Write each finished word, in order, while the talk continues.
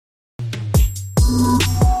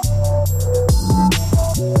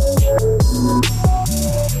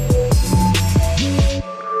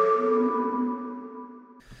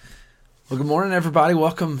Well, good morning, everybody.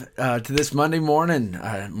 Welcome to this Monday morning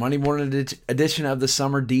edition of the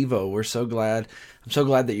Summer Devo. I'm so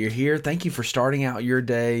glad that you're here. Thank you for starting out your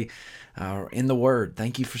day in the Word.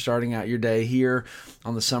 Thank you for starting out your day here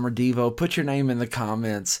on the Summer Devo. Put your name in the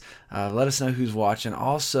comments. Let us know who's watching.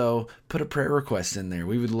 Also, put a prayer request in there.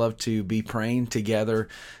 We would love to be praying together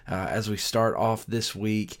as we start off this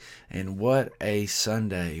week. And what a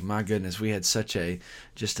Sunday. My goodness, we had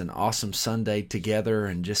just an awesome Sunday together,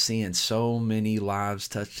 and just seeing so many lives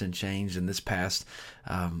touched and changed in this past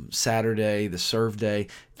Saturday, the Serve Day.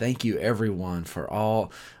 Thank you, everyone, for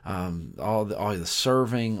all the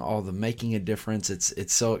serving, all the making a difference.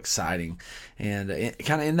 It's so exciting, and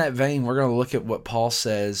kind of in that vein, we're going to look at what Paul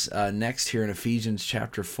says next here in Ephesians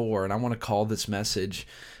chapter 4, and I want to call this message,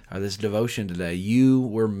 this devotion today, "You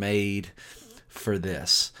were made for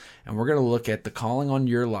this." And we're going to look at the calling on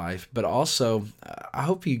your life, but also I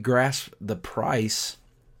hope you grasp the price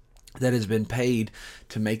that has been paid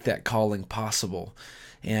to make that calling possible.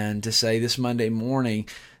 And to say this Monday morning,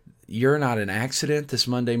 you're not an accident. This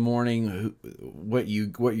Monday morning,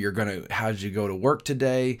 how did you go to work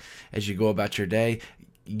today, as you go about your day,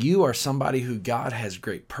 you are somebody who God has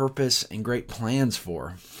great purpose and great plans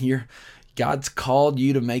for. God's called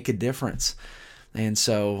you to make a difference. And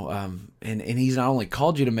so, and he's not only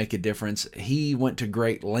called you to make a difference, he went to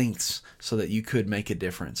great lengths so that you could make a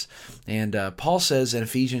difference. And Paul says in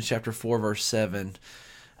Ephesians chapter 4, verse 7,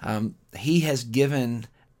 he has given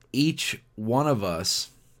each one of us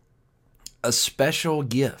a special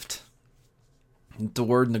gift. The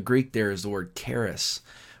word in the Greek there is the word charis,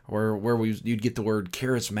 or you'd get the word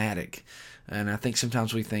charismatic. And I think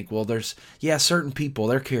sometimes we think, well, certain people,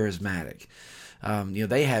 they're charismatic.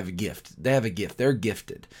 They have a gift. They're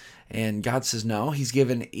gifted. And God says, no, he's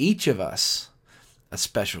given each of us a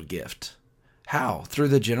special gift. How? Through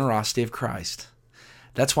the generosity of Christ.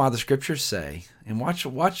 That's why the scriptures say, and watch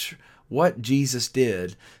what Jesus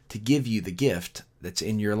did to give you the gift that's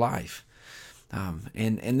in your life.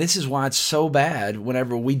 And this is why it's so bad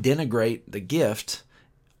whenever we denigrate the gift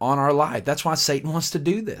on our life. That's why Satan wants to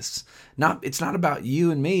do this. It's not about you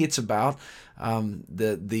and me. It's about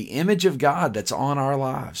the image of God that's on our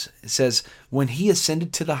lives. It says, when he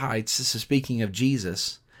ascended to the heights, this is speaking of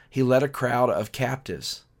Jesus, he led a crowd of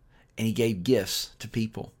captives and he gave gifts to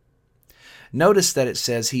people. Notice that it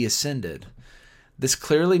says he ascended. This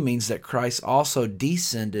clearly means that Christ also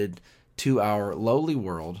descended to our lowly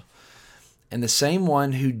world. And the same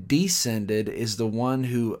one who descended is the one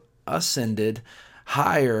who ascended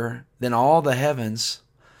higher than all the heavens,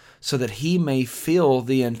 so that he may fill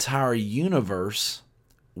the entire universe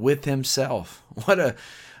with himself.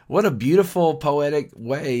 What a beautiful poetic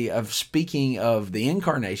way of speaking of the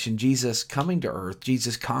incarnation, Jesus coming to earth,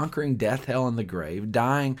 Jesus conquering death, hell, and the grave,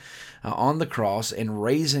 dying on the cross and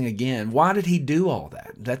raising again. Why did he do all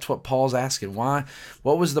that? That's what Paul's asking. Why?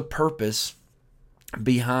 What was the purpose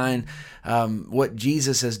behind what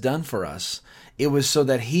Jesus has done for us? It was so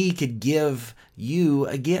that he could give you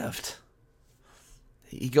a gift.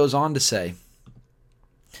 He goes on to say,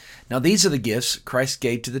 now these are the gifts Christ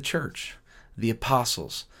gave to the church: the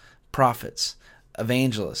apostles, prophets,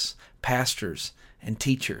 evangelists, pastors, and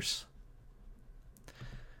teachers.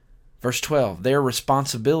 Verse 12, their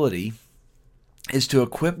responsibility is to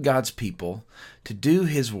equip God's people to do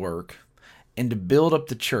his work and to build up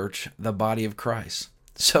the church, the body of Christ.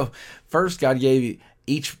 So first, God gave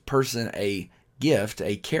each person a gift,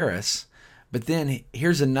 a charis, but then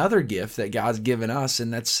here's another gift that God's given us,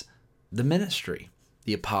 and that's the ministry: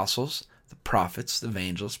 the apostles, the prophets, the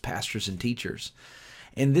evangelists, pastors, and teachers.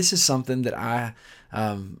 And this is something that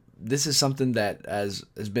has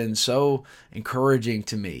been so encouraging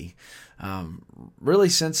to me. Really,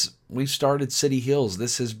 since we've started City Hills,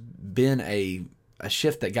 this has been a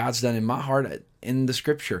shift that God's done in my heart in the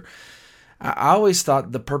Scripture. I always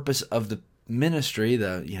thought the purpose of the ministry,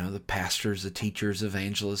 the pastors, the teachers,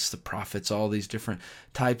 evangelists, the prophets, all these different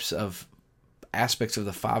types of aspects of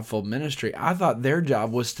the fivefold ministry, I thought their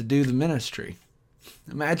job was to do the ministry.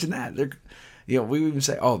 Imagine that. We even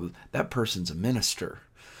say, oh, that person's a minister.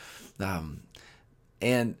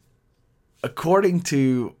 And according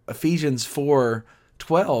to Ephesians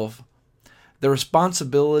 4:12, the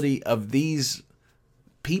responsibility of these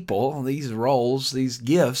people, these roles, these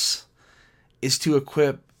gifts, is to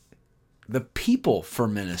equip the people for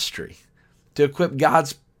ministry, to equip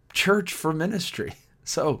God's church for ministry.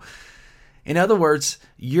 So, in other words,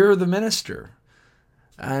 you're the minister,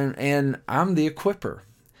 and I'm the equipper.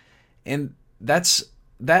 And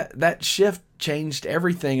that shift changed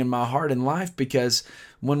everything in my heart and life, because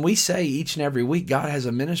when we say each and every week, God has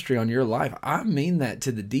a ministry on your life, I mean that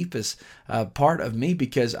to the deepest part of me,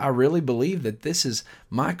 because I really believe that this is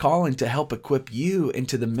my calling to help equip you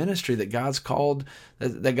into the ministry that God's called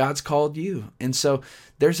you. And so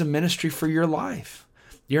there's a ministry for your life.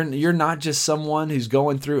 You're not just someone who's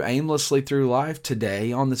going through aimlessly through life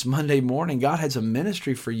today on this Monday morning. God has a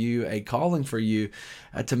ministry for you, a calling for you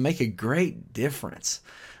to make a great difference.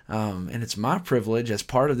 And it's my privilege as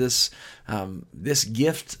part of this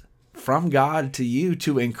gift from God to you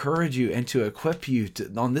to encourage you and to equip you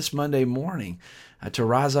on this Monday morning to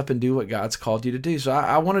rise up and do what God's called you to do. So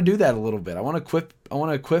I want to do that a little bit. I want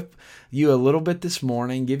to equip you a little bit this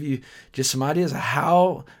morning, give you just some ideas of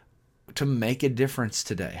how to make a difference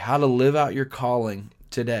today, how to live out your calling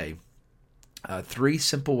today. 3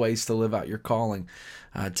 simple ways to live out your calling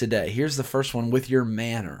today. Here's the first one: with your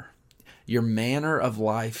manner of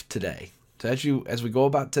life today. So as we go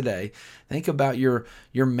about today, think about your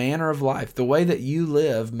manner of life. The way that you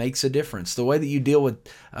live makes a difference. The way that you deal with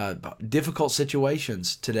difficult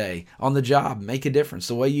situations today on the job make a difference.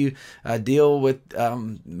 The way you deal with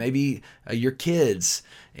maybe your kids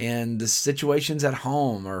and the situations at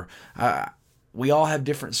home, or we all have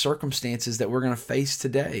different circumstances that we're going to face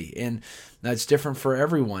today, and that's different for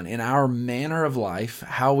everyone. In our manner of life,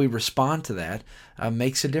 how we respond to that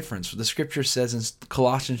makes a difference. The scripture says in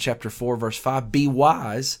Colossians chapter 4, verse 5, "Be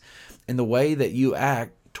wise in the way that you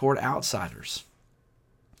act toward outsiders."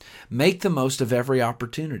 Make the most of every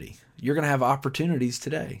opportunity. You're going to have opportunities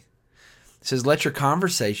today. It says, "Let your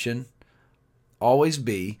conversation always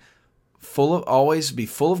be full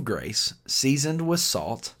of grace, seasoned with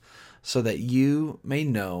salt, so that you may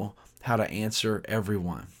know how to answer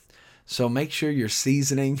everyone." So make sure you're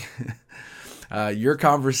seasoning your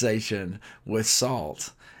conversation with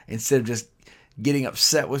salt, instead of just getting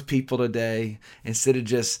upset with people today, instead of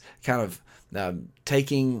just kind of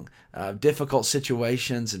taking difficult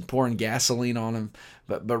situations and pouring gasoline on them,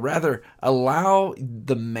 but rather allow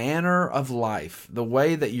the manner of life, the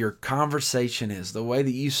way that your conversation is, the way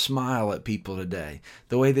that you smile at people today,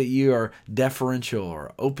 the way that you are deferential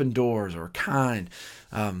or open doors or kind,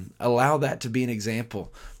 allow that to be an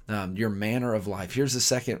example. Your manner of life. Here's the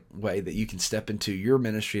second way that you can step into your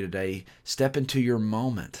ministry today. Step into your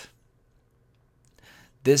moment.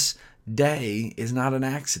 This day is not an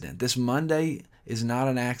accident. This Monday is not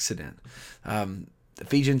an accident.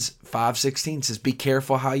 Ephesians 5:16 says, "Be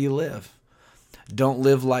careful how you live. Don't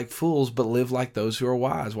live like fools, but live like those who are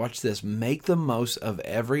wise." Watch this. Make the most of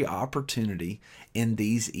every opportunity in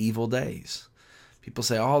these evil days. People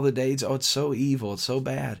say, "Oh, the days, it's so evil, it's so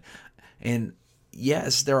bad." And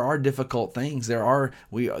yes, there are difficult things.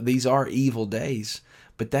 These are evil days,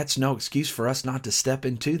 but that's no excuse for us not to step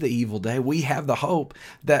into the evil day. We have the hope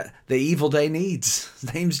that the evil day needs.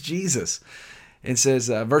 His name's Jesus. It says,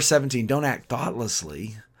 verse 17, "Don't act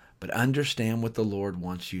thoughtlessly, but understand what the Lord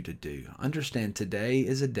wants you to do." Understand today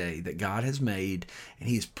is a day that God has made, and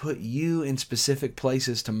He's put you in specific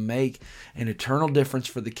places to make an eternal difference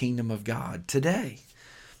for the kingdom of God today.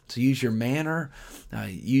 So use your manner,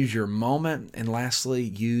 use your moment, and lastly,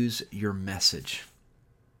 use your message.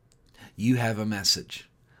 You have a message.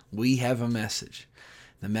 We have a message.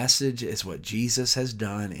 The message is what Jesus has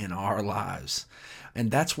done in our lives.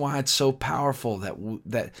 And that's why it's so powerful that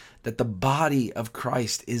the body of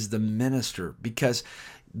Christ is the minister, because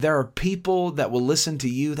there are people that will listen to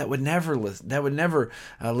you that would never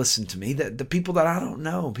listen to me, that the people that I don't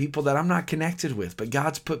know, people that I'm not connected with, but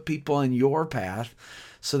God's put people in your path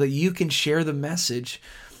so that you can share the message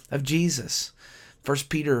of Jesus. 1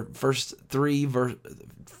 Peter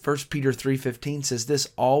 3:15 says this,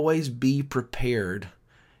 "Always be prepared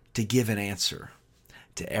to give an answer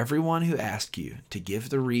to everyone who asks you, to give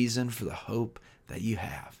the reason for the hope that you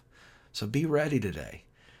have." So be ready today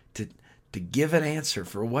to give an answer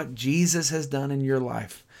for what Jesus has done in your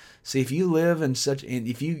life. See, if you live in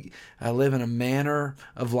a manner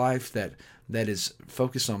of life that is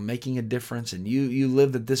focused on making a difference, and you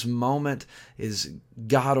live that this moment is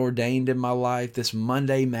God ordained in my life, this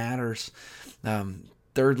Monday matters.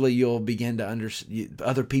 Thirdly, you'll begin to understand,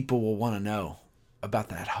 other people will want to know about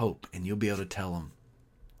that hope, and you'll be able to tell them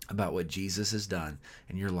about what Jesus has done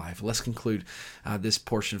in your life. Let's conclude this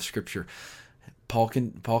portion of Scripture. Paul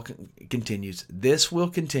continues, "This will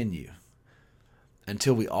continue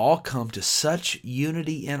until we all come to such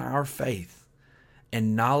unity in our faith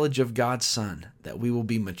and knowledge of God's Son that we will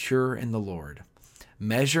be mature in the Lord,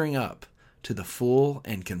 measuring up to the full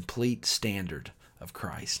and complete standard of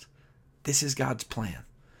Christ." This is God's plan,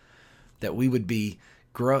 that we would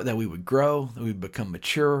grow, that we would become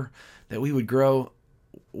mature, that we would grow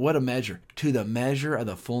what a measure. To the measure of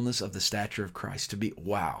the fullness of the stature of Christ. To be,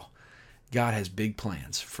 wow. God has big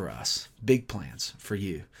plans for us. Big plans for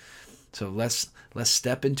you. So let's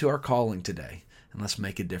step into our calling today and let's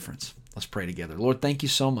make a difference. Let's pray together. Lord, thank you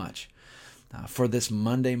so much for this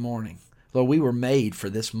Monday morning. Lord, we were made for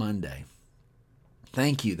this Monday.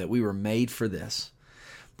 Thank you that we were made for this.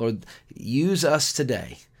 Lord, use us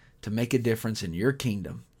today to make a difference in your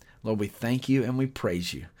kingdom. Lord, we thank you and we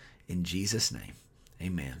praise you. In Jesus' name,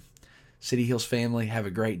 amen. City Hills family, have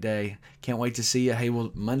a great day. Can't wait to see you. Hey,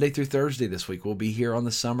 Monday through Thursday this week, we'll be here on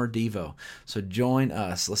the Summer Devo. So join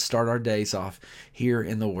us. Let's start our days off here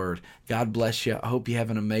in the Word. God bless you. I hope you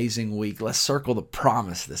have an amazing week. Let's circle the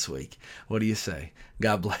promise this week. What do you say?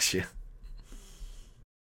 God bless you.